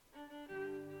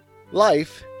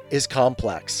Life is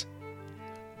complex.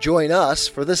 Join us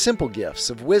for the simple gifts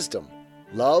of wisdom,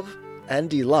 love, and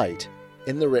delight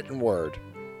in the written word.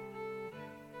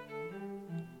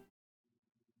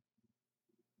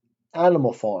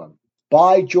 Animal Farm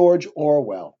by George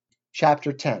Orwell,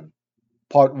 Chapter 10,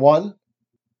 Part 1.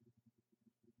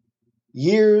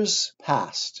 Years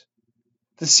passed.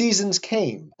 The seasons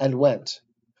came and went.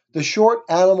 The short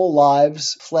animal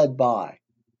lives fled by.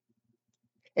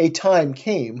 A time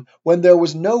came when there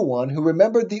was no one who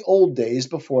remembered the old days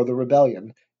before the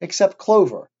rebellion, except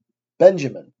Clover,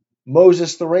 Benjamin,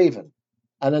 Moses the raven,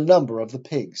 and a number of the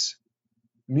pigs.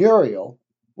 Muriel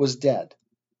was dead.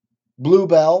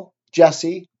 Bluebell,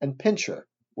 Jessie, and Pincher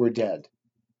were dead.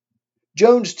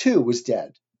 Jones, too, was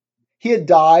dead. He had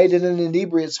died in an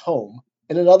inebriate's home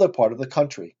in another part of the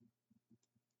country.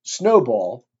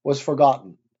 Snowball was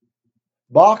forgotten.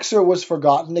 Boxer was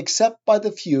forgotten except by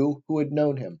the few who had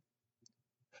known him.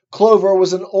 Clover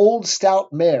was an old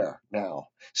stout mare now,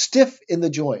 stiff in the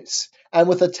joints, and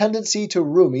with a tendency to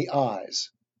rheumy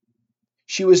eyes.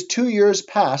 She was 2 years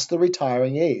past the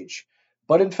retiring age,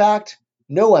 but in fact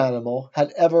no animal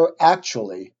had ever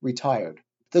actually retired.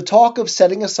 The talk of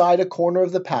setting aside a corner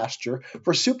of the pasture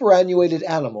for superannuated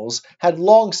animals had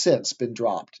long since been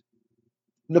dropped.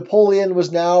 Napoleon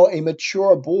was now a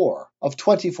mature boar of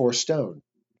 24 stone.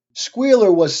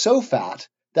 Squealer was so fat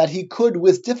that he could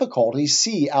with difficulty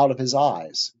see out of his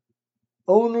eyes.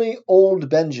 Only old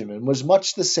Benjamin was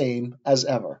much the same as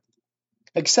ever,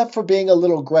 except for being a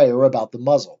little grayer about the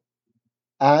muzzle,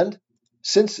 and,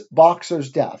 since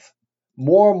Boxer's death,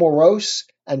 more morose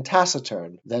and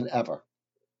taciturn than ever.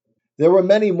 There were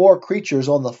many more creatures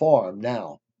on the farm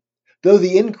now, though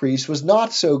the increase was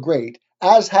not so great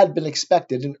as had been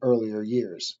expected in earlier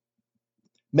years.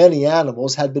 Many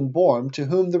animals had been born to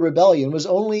whom the rebellion was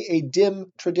only a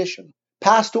dim tradition,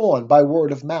 passed on by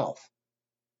word of mouth,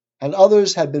 and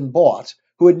others had been bought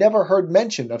who had never heard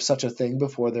mention of such a thing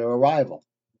before their arrival.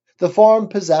 The farm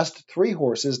possessed 3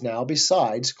 horses now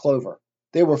besides Clover.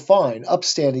 They were fine,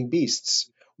 upstanding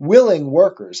beasts, willing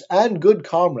workers and good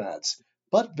comrades,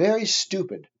 but very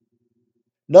stupid.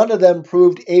 None of them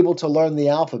proved able to learn the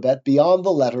alphabet beyond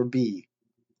the letter B.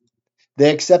 They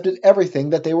accepted everything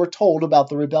that they were told about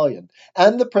the rebellion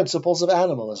and the principles of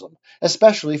animalism,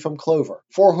 especially from Clover,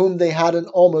 for whom they had an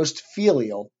almost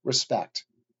filial respect.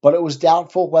 But it was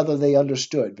doubtful whether they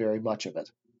understood very much of it.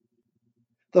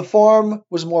 The farm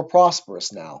was more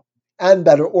prosperous now, and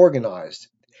better organized.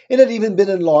 It had even been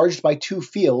enlarged by 2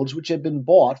 fields which had been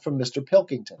bought from Mr.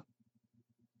 Pilkington.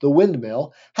 The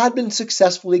windmill had been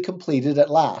successfully completed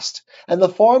at last, and the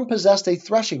farm possessed a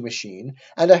threshing machine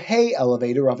and a hay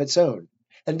elevator of its own,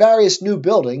 and various new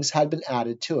buildings had been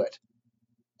added to it.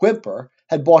 Whymper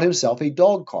had bought himself a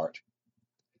dog-cart.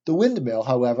 The windmill,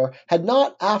 however, had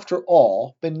not, after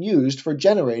all, been used for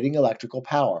generating electrical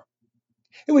power.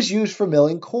 It was used for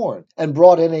milling corn, and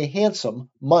brought in a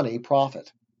handsome money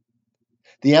profit.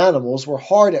 The animals were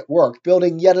hard at work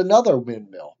building yet another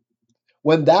windmill.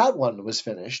 When that one was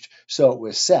finished, so it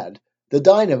was said, the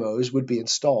dynamos would be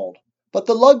installed. But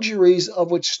the luxuries of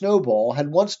which Snowball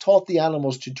had once taught the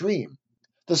animals to dream,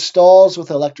 the stalls with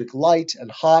electric light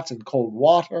and hot and cold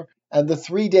water, and the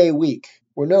 3-day week,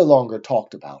 were no longer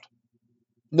talked about.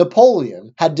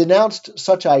 Napoleon had denounced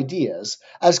such ideas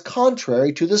as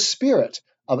contrary to the spirit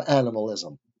of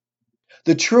animalism.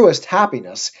 The truest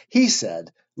happiness, he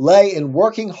said, lay in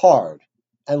working hard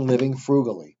and living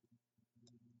frugally.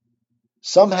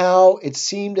 Somehow it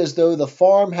seemed as though the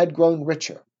farm had grown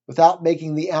richer, without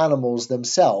making the animals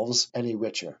themselves any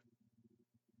richer.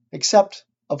 Except,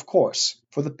 of course,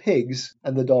 for the pigs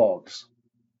and the dogs.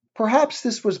 Perhaps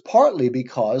this was partly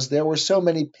because there were so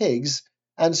many pigs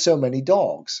and so many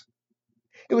dogs.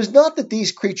 It was not that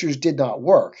these creatures did not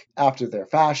work, after their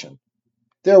fashion.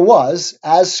 There was,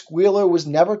 as Squealer was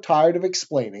never tired of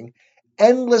explaining,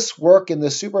 endless work in the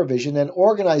supervision and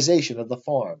organization of the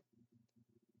farm.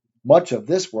 Much of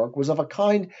this work was of a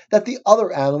kind that the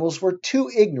other animals were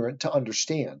too ignorant to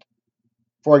understand.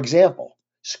 For example,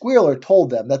 Squealer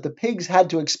told them that the pigs had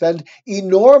to expend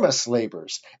enormous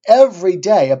labors every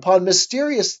day upon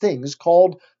mysterious things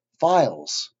called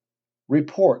files,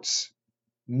 reports,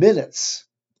 minutes,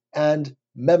 and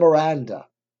memoranda.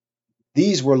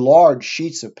 These were large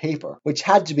sheets of paper which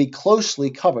had to be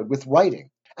closely covered with writing,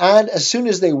 and as soon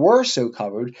as they were so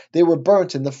covered, they were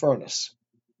burnt in the furnace.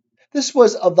 This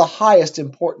was of the highest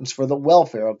importance for the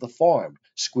welfare of the farm,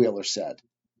 Squealer said.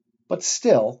 But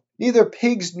still, neither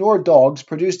pigs nor dogs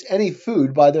produced any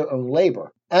food by their own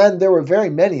labor, and there were very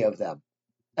many of them,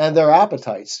 and their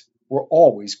appetites were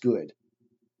always good.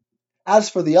 As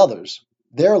for the others,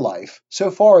 their life, so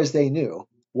far as they knew,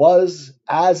 was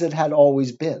as it had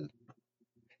always been.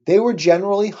 They were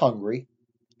generally hungry.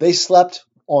 They slept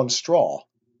on straw.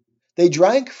 They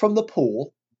drank from the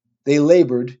pool. They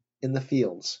labored in the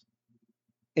fields.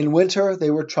 In winter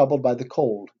they were troubled by the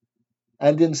cold,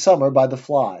 and in summer by the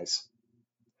flies.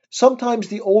 Sometimes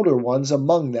the older ones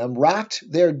among them racked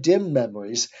their dim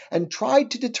memories and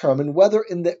tried to determine whether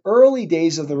in the early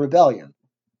days of the rebellion,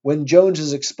 when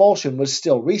Jones's expulsion was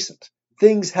still recent,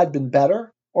 things had been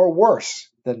better or worse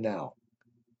than now.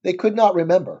 They could not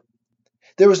remember.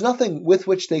 There was nothing with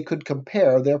which they could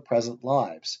compare their present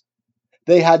lives.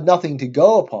 They had nothing to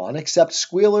go upon except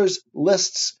Squealer's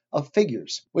lists of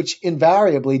figures, which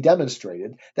invariably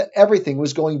demonstrated that everything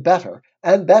was going better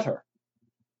and better.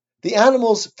 The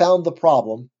animals found the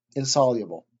problem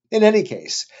insoluble. In any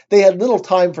case, they had little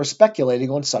time for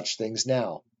speculating on such things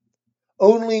now.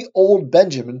 Only old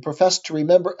Benjamin professed to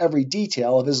remember every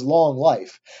detail of his long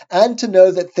life, and to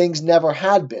know that things never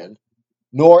had been,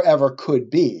 nor ever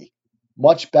could be,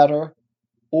 much better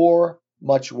or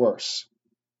much worse.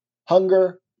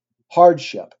 Hunger,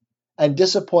 hardship, and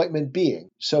disappointment being,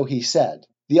 so he said,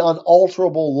 the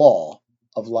unalterable law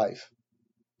of life.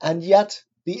 And yet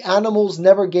the animals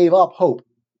never gave up hope.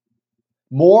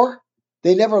 More,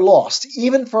 they never lost,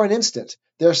 even for an instant,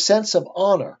 their sense of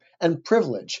honor and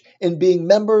privilege in being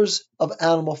members of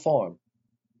Animal Farm.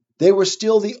 They were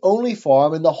still the only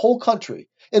farm in the whole country,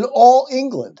 in all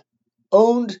England,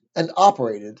 owned and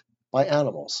operated by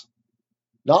animals.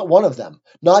 Not one of them,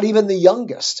 not even the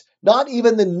youngest, not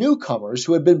even the newcomers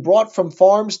who had been brought from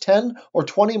farms 10 or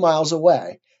 20 miles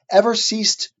away, ever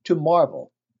ceased to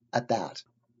marvel at that.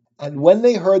 And when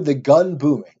they heard the gun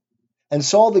booming, and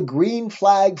saw the green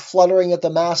flag fluttering at the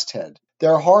masthead,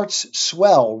 their hearts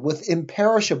swelled with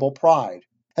imperishable pride,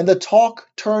 and the talk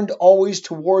turned always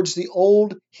towards the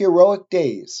old heroic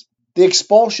days, the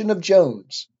expulsion of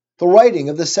Jones, the writing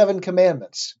of the 7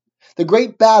 Commandments, the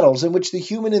great battles in which the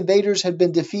human invaders had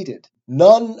been defeated.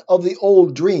 None of the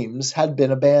old dreams had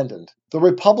been abandoned. The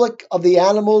republic of the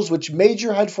animals which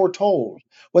Major had foretold,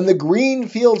 when the green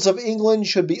fields of England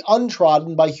should be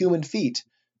untrodden by human feet,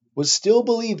 was still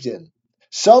believed in.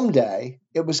 Some day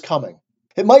it was coming.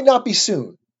 It might not be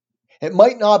soon. It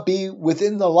might not be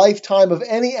within the lifetime of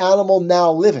any animal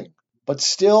now living, but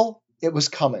still it was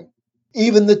coming.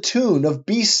 Even the tune of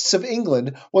Beasts of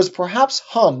England was perhaps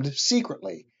hummed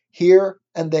secretly, here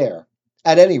and there.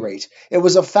 At any rate, it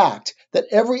was a fact that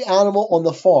every animal on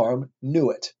the farm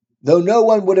knew it, though no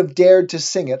one would have dared to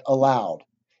sing it aloud.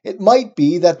 It might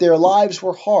be that their lives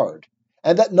were hard,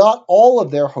 and that not all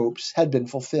of their hopes had been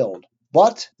fulfilled,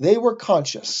 but they were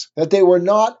conscious that they were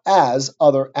not as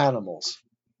other animals.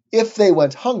 If they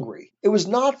went hungry, it was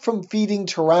not from feeding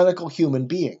tyrannical human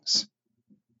beings.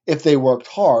 If they worked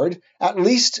hard, at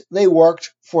least they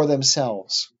worked for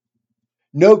themselves.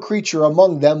 No creature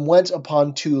among them went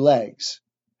upon 2 legs.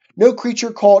 No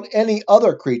creature called any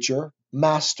other creature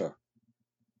master.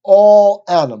 All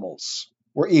animals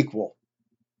were equal.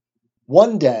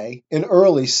 One day, in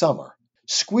early summer,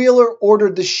 Squealer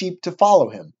ordered the sheep to follow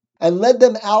him, and led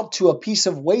them out to a piece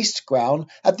of waste ground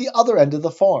at the other end of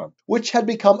the farm, which had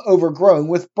become overgrown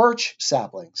with birch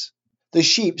saplings. The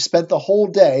sheep spent the whole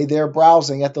day there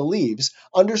browsing at the leaves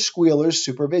under Squealer's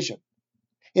supervision.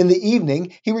 In the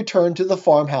evening he returned to the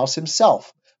farmhouse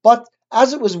himself, but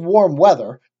as it was warm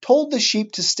weather, told the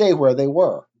sheep to stay where they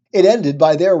were. It ended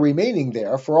by their remaining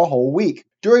there for a whole week,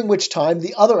 during which time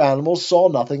the other animals saw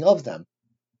nothing of them.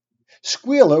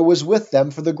 Squealer was with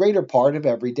them for the greater part of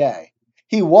every day.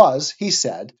 He was, he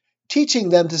said, teaching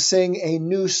them to sing a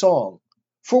new song,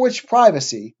 for which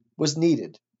privacy was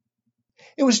needed.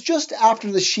 It was just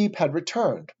after the sheep had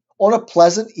returned, on a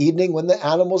pleasant evening when the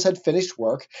animals had finished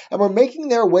work and were making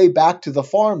their way back to the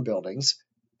farm buildings,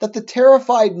 that the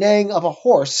terrified neighing of a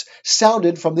horse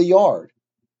sounded from the yard.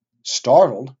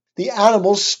 Startled, the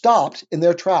animals stopped in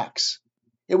their tracks.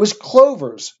 It was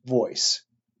Clover's voice.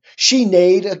 She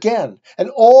neighed again, and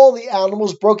all the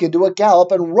animals broke into a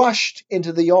gallop and rushed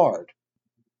into the yard.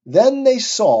 Then they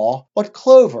saw what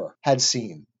Clover had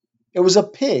seen. It was a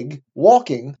pig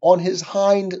walking on his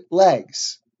hind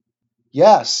legs.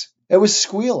 Yes, it was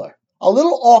Squealer. A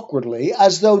little awkwardly,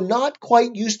 as though not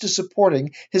quite used to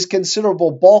supporting his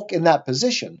considerable bulk in that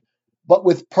position, but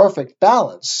with perfect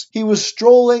balance, he was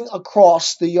strolling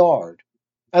across the yard.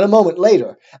 And a moment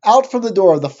later, out from the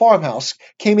door of the farmhouse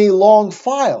came a long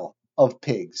file of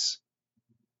pigs,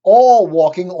 all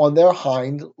walking on their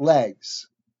hind legs.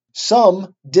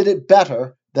 Some did it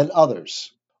better than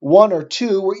others. 1 or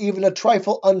 2 were even a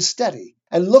trifle unsteady,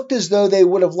 and looked as though they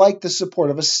would have liked the support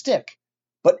of a stick,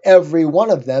 but every one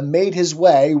of them made his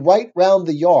way right round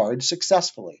the yard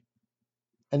successfully.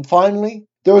 And finally,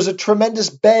 There was a tremendous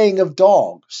baying of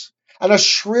dogs, and a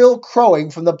shrill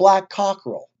crowing from the black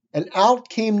cockerel, and out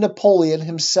came Napoleon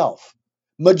himself,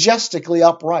 majestically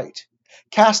upright,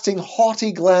 casting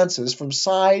haughty glances from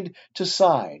side to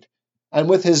side, and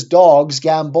with his dogs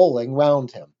gambolling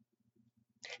round him.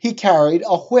 He carried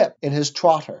a whip in his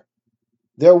trotter.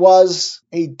 There was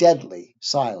a deadly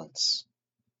silence.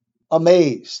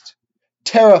 Amazed,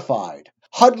 terrified,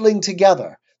 huddling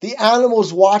together, the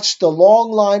animals watched the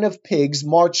long line of pigs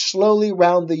march slowly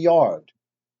round the yard.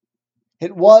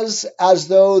 It was as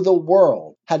though the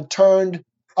world had turned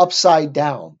upside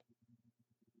down.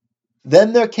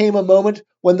 Then there came a moment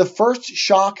when the first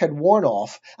shock had worn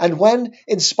off, and when,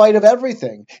 in spite of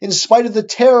everything, in spite of the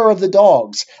terror of the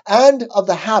dogs, and of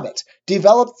the habit,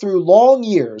 developed through long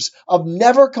years of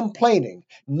never complaining,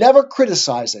 never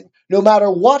criticizing, no matter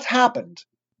what happened,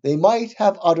 they might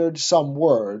have uttered some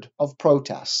word of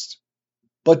protest.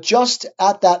 But just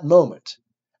at that moment,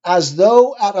 as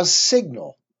though at a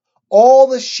signal, all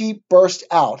the sheep burst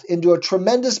out into a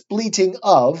tremendous bleating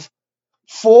of,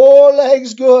 "4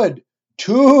 legs good!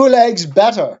 2 legs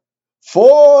better!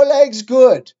 4 legs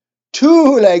good!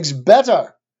 2 legs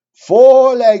better!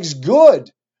 4 legs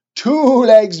good! 2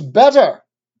 legs better!"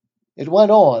 It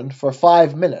went on for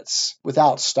 5 minutes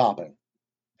without stopping.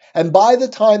 And by the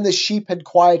time the sheep had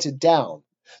quieted down,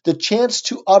 the chance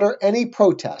to utter any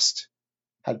protest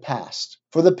had passed,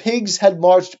 for the pigs had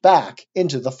marched back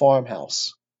into the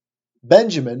farmhouse.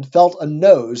 Benjamin felt a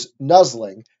nose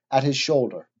nuzzling at his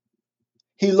shoulder.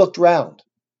 He looked round.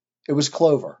 It was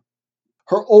Clover.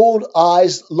 Her old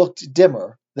eyes looked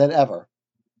dimmer than ever.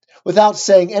 Without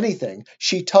saying anything,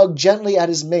 she tugged gently at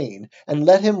his mane and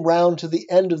led him round to the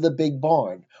end of the big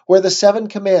barn, where the 7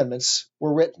 commandments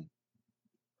were written.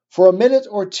 For a minute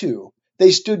or two,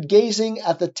 they stood gazing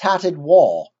at the tatted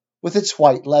wall with its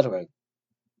white lettering.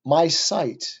 "My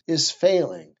sight is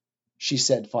failing," she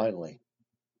said finally.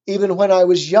 "Even when I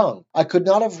was young, I could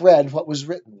not have read what was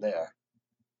written there.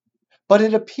 But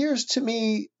it appears to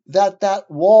me that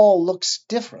wall looks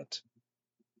different.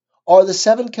 Are the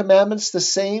 7 commandments the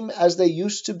same as they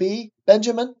used to be,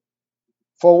 Benjamin?"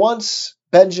 For once,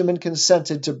 Benjamin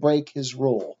consented to break his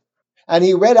rule, and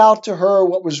he read out to her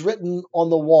what was written on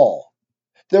the wall.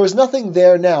 There was nothing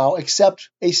there now except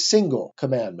a single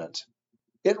commandment.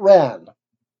 It ran,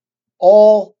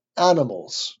 "All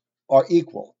animals are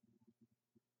equal.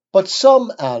 But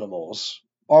some animals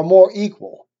are more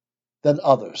equal than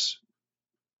others."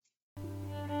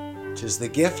 'Tis the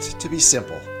gift to be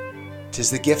simple.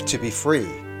 'Tis the gift to be free.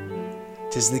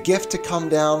 'Tis the gift to come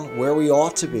down where we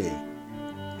ought to be.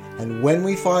 And when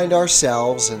we find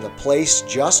ourselves in the place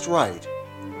just right,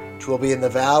 'twill be in the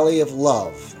valley of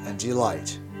love and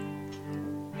delight.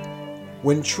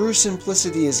 When true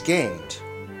simplicity is gained,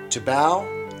 to bow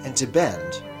and to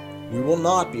bend, we will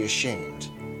not be ashamed.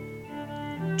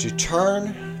 To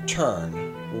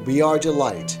turn will be our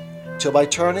delight, till by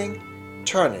turning,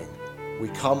 we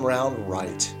come round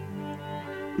right.